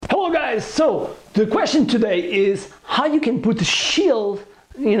Hello guys, so the question today is how you can put a shield,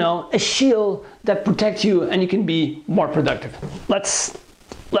 a shield that protects you and you can be more productive. Let's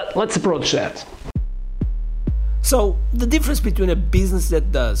approach that. So the difference between a business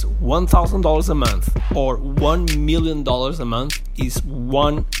that does $1,000 a month or $1 million a month is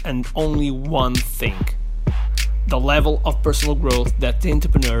one and only one thing: the level of personal growth that the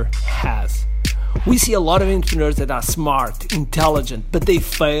entrepreneur has. We see a lot of entrepreneurs that are smart, intelligent, but they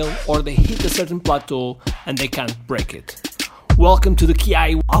fail or they hit a certain plateau and they can't break it. Welcome to the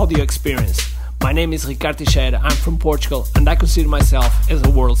KI audio experience. My name is Ricardo Teixeira, I'm from Portugal, and I consider myself as a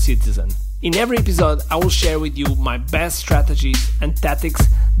world citizen. In every episode, I will share with you my best strategies and tactics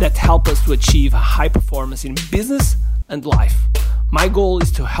that help us to achieve high performance in business and life. My goal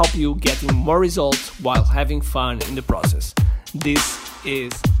is to help you getting more results while having fun in the process. This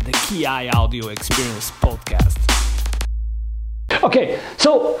is the KI Audio Experience podcast. Okay,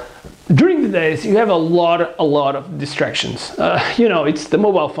 so during the days you have a lot of distractions. It's the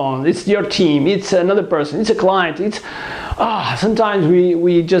mobile phone, it's your team, it's another person, it's a client. Sometimes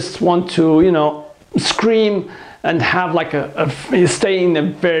we just want to scream and have like stay in a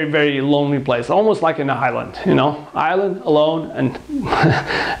very, very lonely place, almost like in an island, island alone and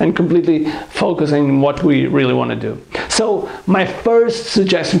and completely focusing on what we really want to do. So my first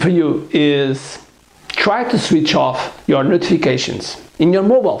suggestion for you is try to switch off your notifications in your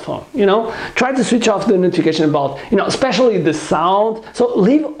mobile phone. Try to switch off the notification about, especially the sound. So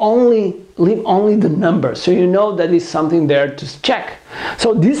leave only the number, so you know that is something there to check.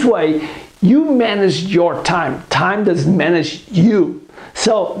 So this way you manage your time. Time doesn't manage you.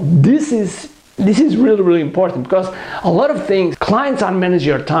 So this is really, really important, because a lot of things, clients are managing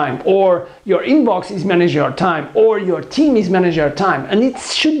your time, or your inbox is managing your time, or your team is managing your time, and it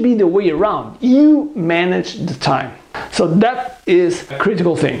should be the way around. You manage the time. So that is a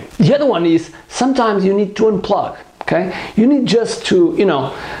critical thing. The other one is sometimes you need to unplug. Okay, you need just to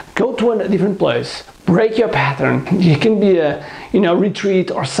go to a different place, break your pattern. It can be a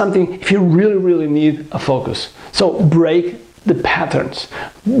retreat or something if you really need a focus. So break the patterns,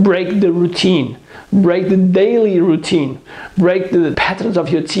 break the routine, break the daily routine, break the patterns of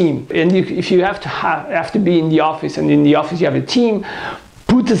your team. And if you have to be in the office, and in the office you have a team,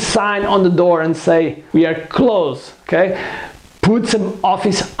 put a sign on the door and say we are closed. Okay, put some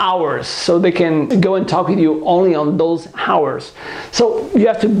office hours so they can go and talk with you only on those hours. So you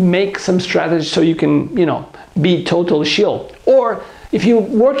have to make some strategy so you can be totally chill. Or if you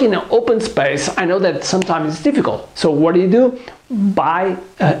work in an open space, I know that sometimes it's difficult. So what do? Buy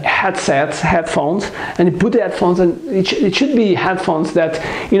headphones, and you put the headphones, and it should be headphones that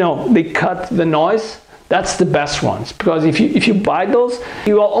they cut the noise. That's the best ones, because if you buy those,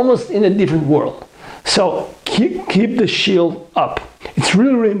 you are almost in a different world. So keep the shield up. It's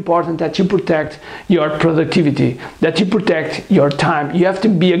really, really important that you protect your productivity, that you protect your time. You have to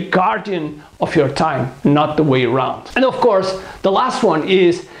be a guardian of your time, not the way around. And of course, the last one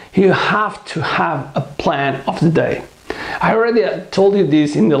is you have to have a plan of the day. I already told you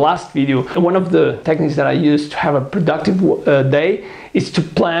this in the last video. One of the techniques that I use to have a productive day is to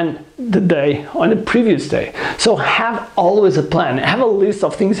plan the day on the previous day. So have always a plan. Have a list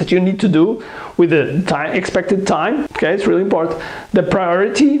of things that you need to do with the expected time. Okay, it's really important. The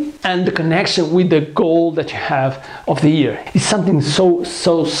priority and the connection with the goal that you have of the year is something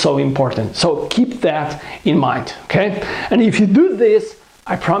so important. So keep that in mind. Okay, and if you do this,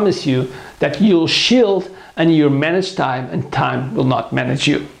 I promise you that you'll shield and you'll manage time, and time will not manage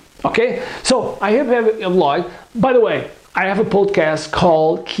you. Okay, so I hope you have a vlog. By the way, I have a podcast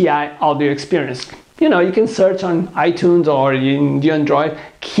called KI Audio Experience. You can search on iTunes or in the Android,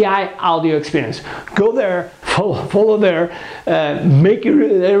 KI Audio Experience. Go there, follow there, make a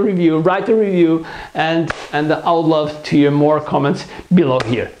review, write a review, and I would love to hear more comments below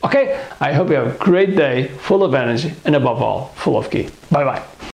here. Okay, I hope you have a great day, full of energy, and above all, full of key. Bye bye.